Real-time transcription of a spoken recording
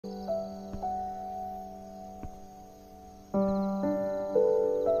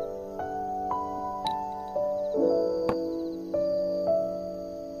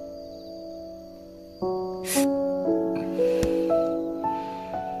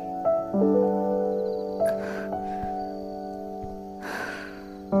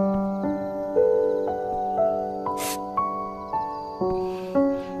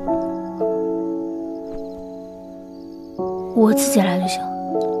我自己来就行。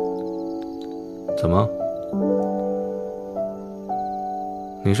怎么？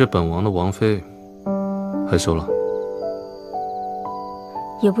你是本王的王妃，害羞了？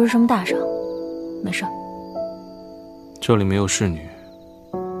也不是什么大伤，没事。这里没有侍女，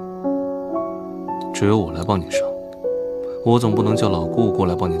只有我来帮你上。我总不能叫老顾过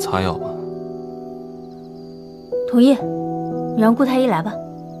来帮你擦药吧？同意，你让顾太医来吧。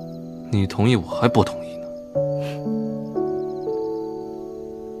你同意，我还不同意呢。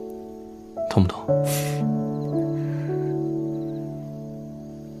痛不痛？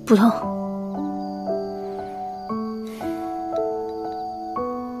不痛。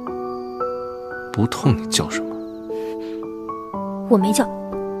不痛你叫什么？我没叫。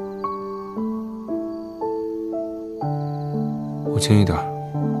我轻一点。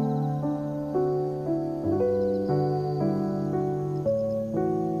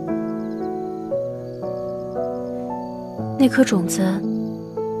那颗种子，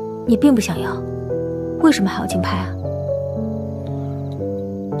你并不想要，为什么还要竞拍啊？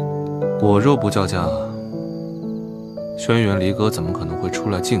我若不叫价，轩辕离歌怎么可能会出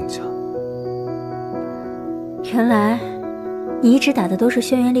来竞价？原来你一直打的都是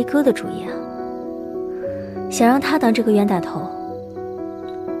轩辕离歌的主意啊！想让他当这个冤大头。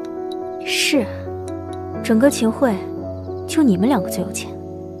是，整个秦桧就你们两个最有钱。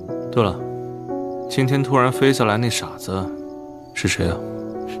对了，今天突然飞下来那傻子是谁啊？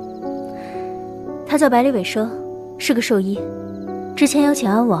他叫百里尾生，是个兽医。之前邀请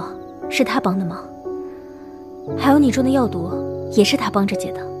安王是他帮的忙，还有你中的药毒也是他帮着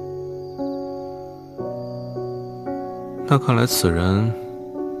解的。那看来此人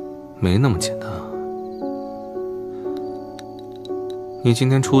没那么简单啊！你今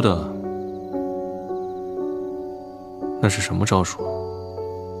天出的那是什么招数？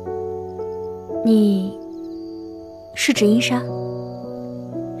你是指阴杀？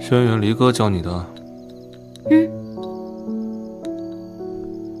轩辕离歌教你的？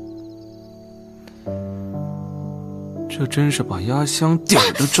这真是把压箱底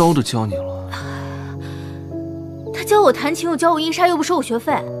儿的招都教你了。他教我弹琴，又教我阴杀，又不收我学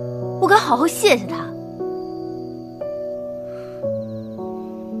费，我该好好谢谢他。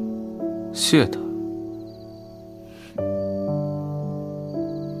谢他？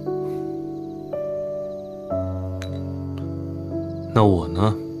那我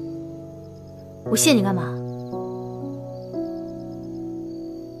呢？我谢你干嘛？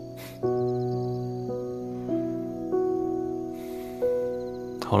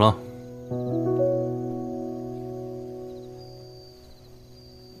好了。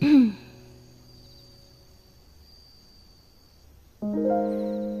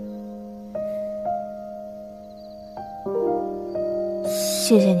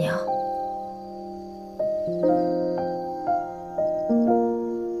谢谢你啊。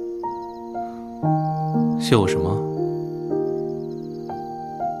谢我什么？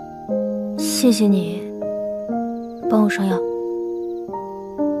谢谢你帮我上药。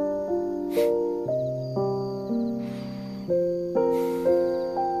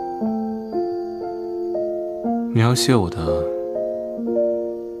你要谢我的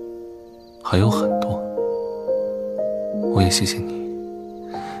还有很多，我也谢谢你。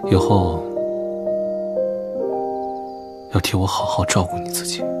以后要替我好好照顾你自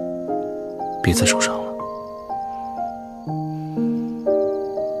己，别再受伤了。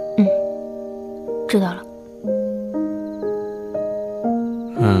知道了。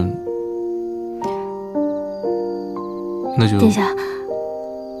那就等一下，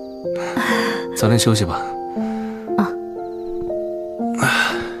早点休息吧。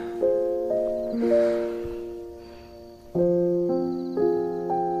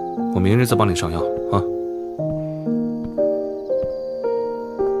我明日再帮你上药啊。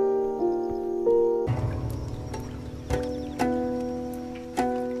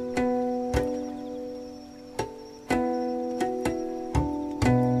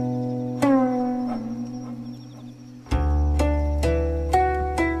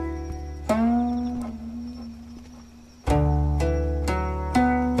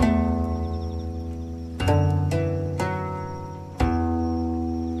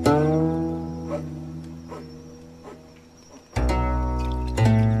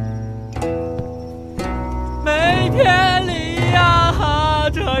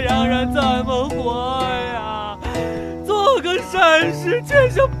欠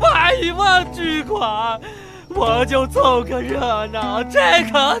下100万巨款，我就凑个热闹，这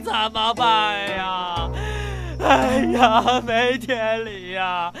可怎么办呀？哎呀，没天理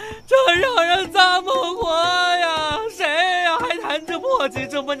呀，这让人怎么活呀？谁呀还弹着簸箕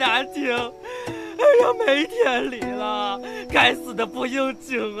这么难听？哎呀，没天理了，该死的不应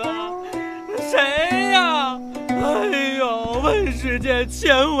景啊！谁呀？哎呦，问世间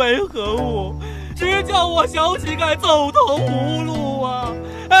钱为何物？只叫我小乞丐走投无路啊！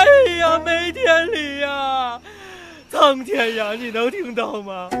哎呀，没天理呀！苍天呀，你能听到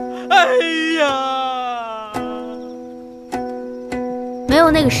吗？哎呀！没有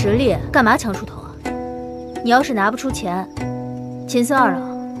那个实力，干嘛强出头啊？你要是拿不出钱，秦僧二老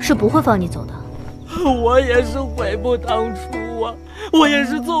是不会放你走的。我也是悔不当初啊！我也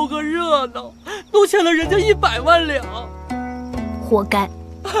是凑个热闹，都欠了人家100万两，活该！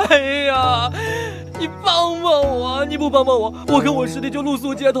哎呀，你帮帮我！你不帮帮我，我跟我师弟就露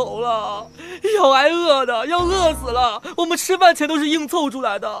宿街头了，要挨饿的，要饿死了。我们吃饭钱都是硬凑出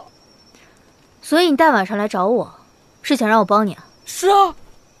来的。所以你大晚上来找我，是想让我帮你啊？是啊，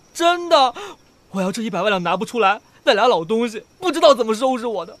真的。我要这100万两拿不出来，那俩老东西不知道怎么收拾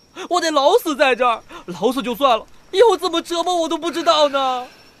我的，我得老死在这儿。老死就算了，以后怎么折磨我都不知道呢。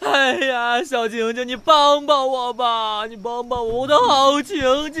哎呀，小晴晴，你帮帮我吧，你帮帮我，我的好晴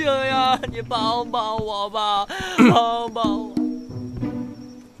晴呀，你帮帮我吧，帮帮我。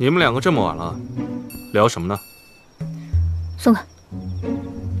你们两个这么晚了，聊什么呢？松开。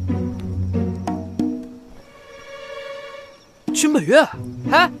君北月，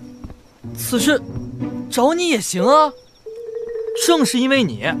哎，此事找你也行啊。正是因为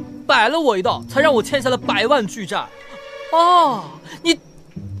你摆了我一道，才让我欠下了100万巨债。哦，你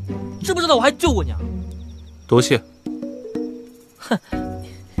知不知道我还救过你啊？多谢。哼，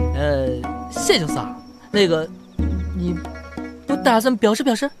谢就算了。那个，你不打算表示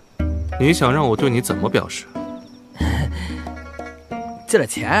表示？你想让我对你怎么表示？借了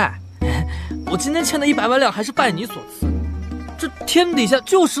钱，我今天欠的100万两还是拜你所赐。这天底下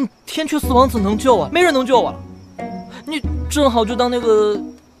就是天阙四王子能救啊，没人能救我了。你正好就当那个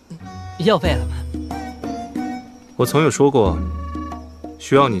医药费了吧。我曾有说过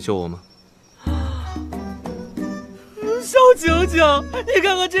需要你救我吗？小晴晴，你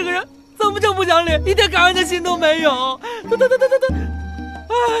看看这个人怎么这么不讲理，一点感恩的心都没有。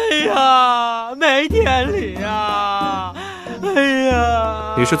哎呀，没天理呀！哎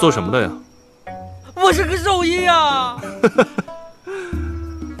呀，你是做什么的呀？我是个兽医呀。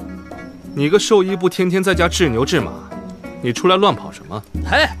你个兽医不天天在家治牛治马，你出来乱跑什么？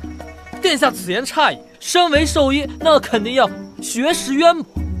哎，殿下此言差矣。身为兽医，那肯定要学识渊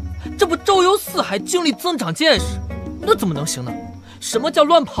博，这不周游四海，经历增长见识，那怎么能行呢？什么叫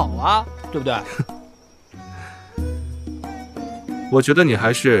乱跑啊？对不对？我觉得你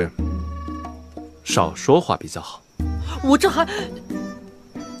还是少说话比较好。我这还……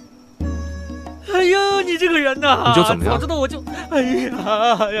哎呦，你这个人呐，你就怎么样？早知道我就……哎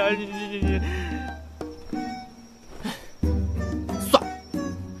呀，你，算了，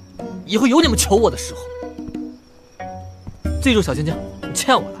以后有你们求我的时候。记住，小晶晶，你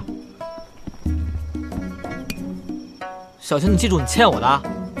欠我的。小晴，你记住，你欠我的啊！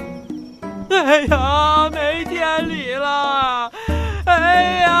哎呀，没天理了！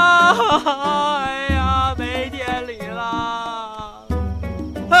哎呀，哎呀，没天理了！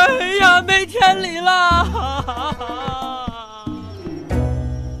哎呀，没天理了！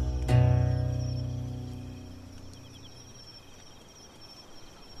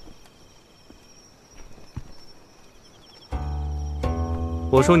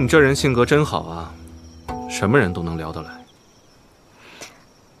我说你这人性格真好啊，什么人都能聊得来。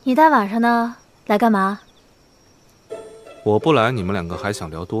你大晚上的来干嘛？我不来，你们两个还想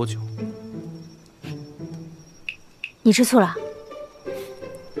聊多久？你吃醋了？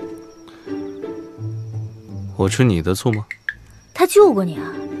我吃你的醋吗？他救过你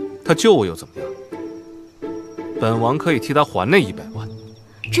啊？他救我又怎么样？本王可以替他还那100万。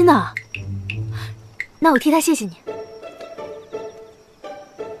真的啊？那我替他谢谢你。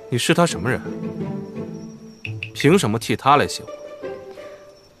你是他什么人？凭什么替他来谢我？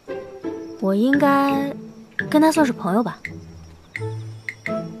我应该跟他算是朋友吧。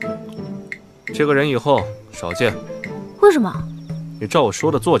这个人以后少见。为什么？你照我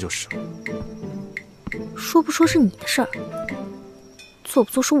说的做就是了。说不说是你的事儿，做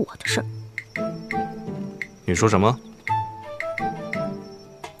不做是我的事儿。你说什么？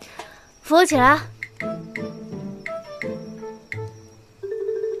扶我起来。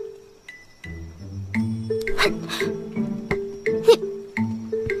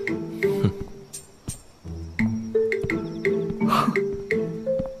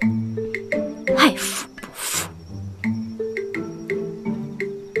爱富不富。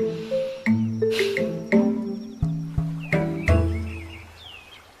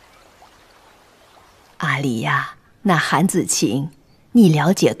那韩子晴，你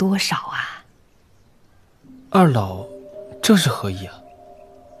了解多少啊？二老，这是何意啊？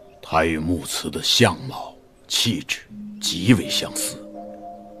她与木慈的相貌、气质极为相似，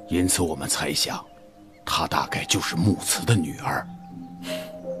因此我们猜想，她大概就是木慈的女儿。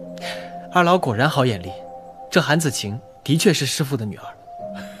二老果然好眼力，这韩子晴的确是师父的女儿。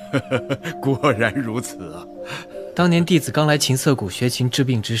果然如此啊！当年弟子刚来秦瑟谷学琴治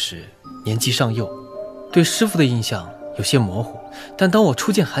病之时，年纪尚幼，对师父的印象有些模糊，但当我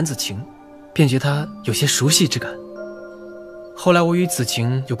初见韩子晴，便觉她有些熟悉之感。后来我与子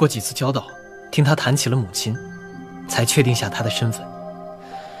晴有过几次交道，听她谈起了母亲，才确定下她的身份。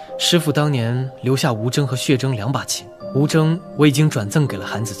师父当年留下无筝和血筝2把琴，无筝我已经转赠给了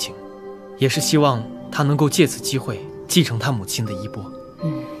韩子晴，也是希望她能够借此机会继承她母亲的衣钵。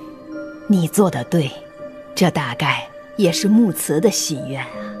你做得对，这大概也是木慈的心愿啊。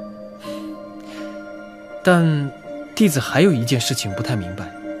但弟子还有一件事情不太明白，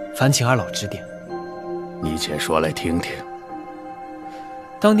烦请二老指点。你且说来听听。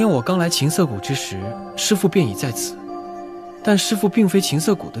当年我刚来秦瑟谷之时，师父便已在此，但师父并非秦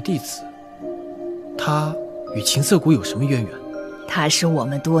瑟谷的弟子，他与秦瑟谷有什么渊源？他是我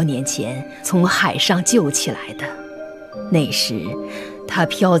们多年前从海上救起来的，那时他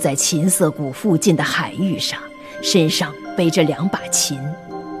漂在秦瑟谷附近的海域上，身上背着2把琴，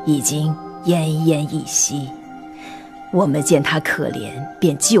已经奄奄一息。我们见他可怜，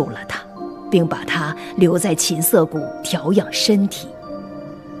便救了他，并把他留在秦瑟谷调养身体。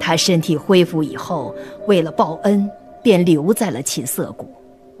他身体恢复以后，为了报恩，便留在了秦瑟谷，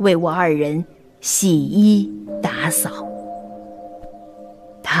为我2人洗衣打扫。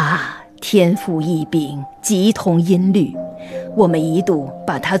他天赋异禀，极通音律，我们一度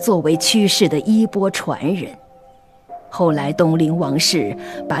把他作为去世的衣钵传人。后来东陵王氏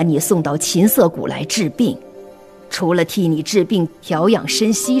把你送到秦瑟谷来治病，除了替你治病调养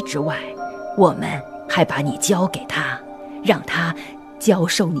身息之外，我们还把你交给他，让他教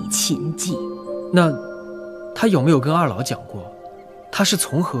授你琴技。那他有没有跟二老讲过，他是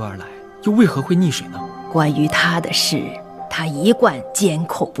从何而来，又为何会溺水呢？关于他的事，他一贯缄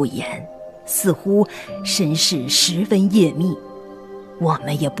口不言，似乎身世十分隐秘，我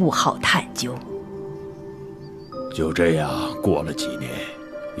们也不好探究。就这样过了几年，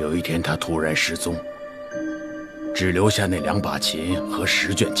有一天他突然失踪，只留下那2把琴和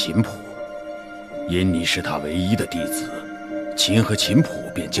10卷琴谱。因你是他唯一的弟子，琴和琴谱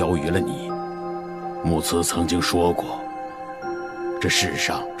便交于了你。木慈曾经说过，这世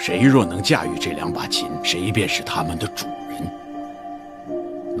上谁若能驾驭这2把琴，谁便是他们的主人。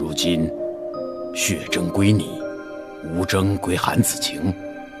如今血筝归你，无筝归韩子晴，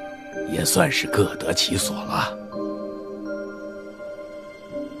也算是各得其所了。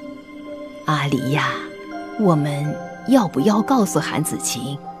阿离呀，我们要不要告诉韩子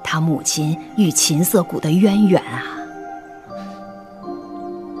晴他母亲与秦瑟谷的渊源啊？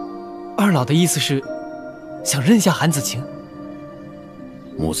二老的意思是想认下韩子晴？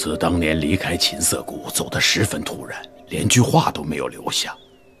木慈当年离开秦瑟谷走得十分突然，连句话都没有留下，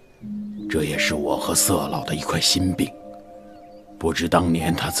这也是我和色老的一块心病。不知当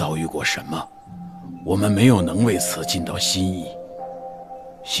年他遭遇过什么，我们没有能为此尽到心意，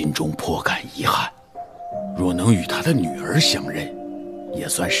心中颇感遗憾。若能与他的女儿相认，也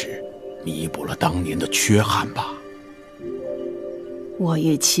算是弥补了当年的缺憾吧。我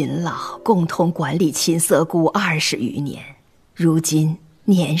与秦老共同管理秦瑟谷20余年，如今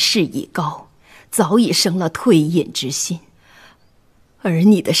年事已高，早已生了退隐之心，而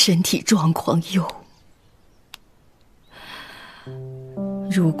你的身体状况又……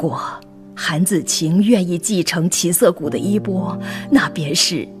如果韩子晴愿意继承秦瑟谷的衣钵，那便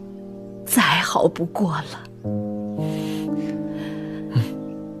是再好不过了。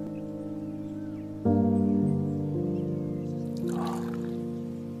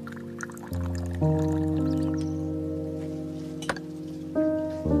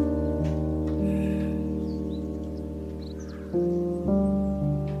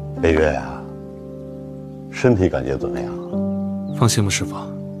北岳呀，身体感觉怎么样？放心吧，师父，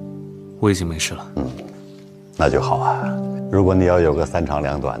我已经没事了。那就好啊。如果你要有个3长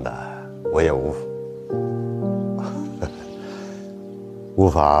2短的，我也无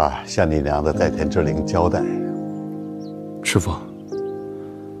法向你娘的在天之灵交代。师父，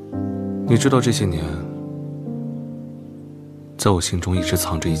你知道这些年，在我心中一直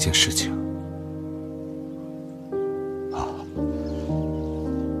藏着一件事情。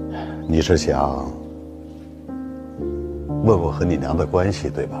你是想问我和你娘的关系，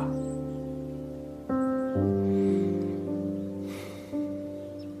对吧？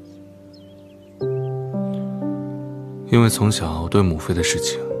因为从小对母妃的事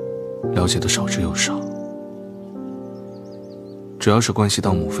情了解的少之又少，只要是关系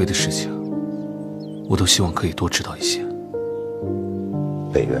到母妃的事情，我都希望可以多知道一些。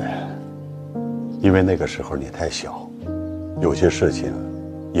北月，因为那个时候你太小，有些事情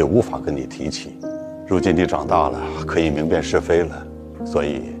也无法跟你提起。如今你长大了，可以明辨是非了，所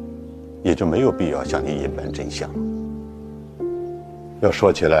以也就没有必要向你隐瞒真相。要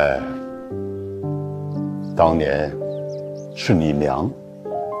说起来，当年是你娘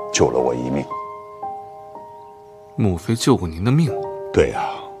救了我一命。母妃救过您的命？对呀，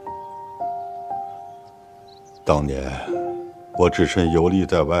当年我只身游历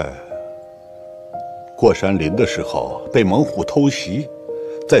在外，过山林的时候被猛虎偷袭，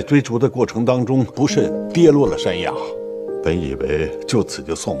在追逐的过程当中不慎跌落了山崖，本以为就此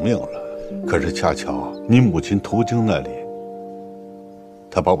就送命了，可是恰巧你母亲途经那里，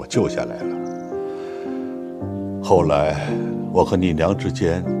她把我救下来了。后来我和你娘之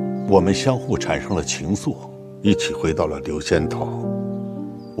间，我们相互产生了情愫，一起回到了流仙岛。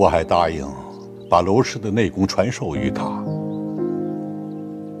我还答应把娄氏的内功传授于她。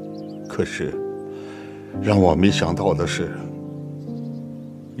可是让我没想到的是，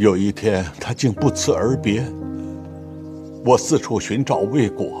有一天她竟不辞而别，我四处寻找未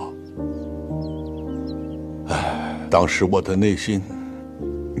果。当时我的内心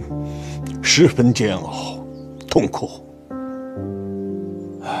十分煎熬痛苦。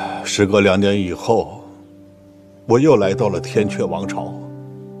时隔2年以后，我又来到了天阙王朝，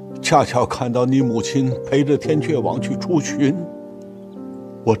恰巧看到你母亲陪着天阙王去出巡，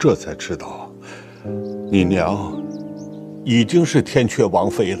我这才知道，你娘已经是天阙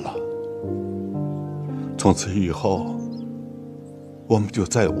王妃了。从此以后，我们就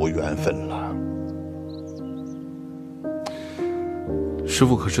再无缘分了。师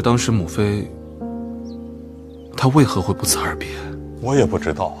父，可是当时母妃，她为何会不辞而别？我也不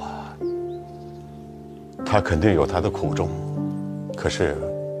知道啊，她肯定有她的苦衷，可是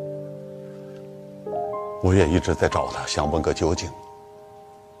我也一直在找她，想问个究竟。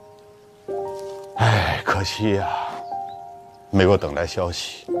可惜呀，没有等来消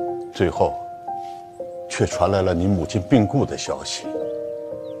息，最后却传来了你母亲病故的消息。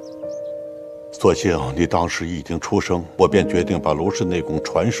所幸你当时已经出生，我便决定把娄氏内功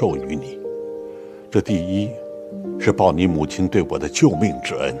传授于你。这第一是报你母亲对我的救命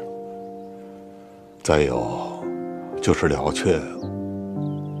之恩，再有就是了却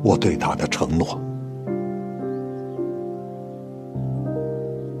我对她的承诺。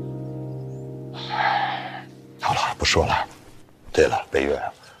好了，不说了。对了，北月，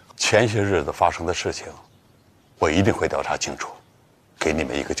前些日子发生的事情，我一定会调查清楚，给你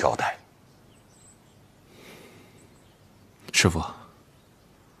们一个交代。师父，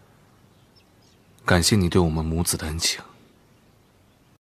感谢你对我们母子的恩情。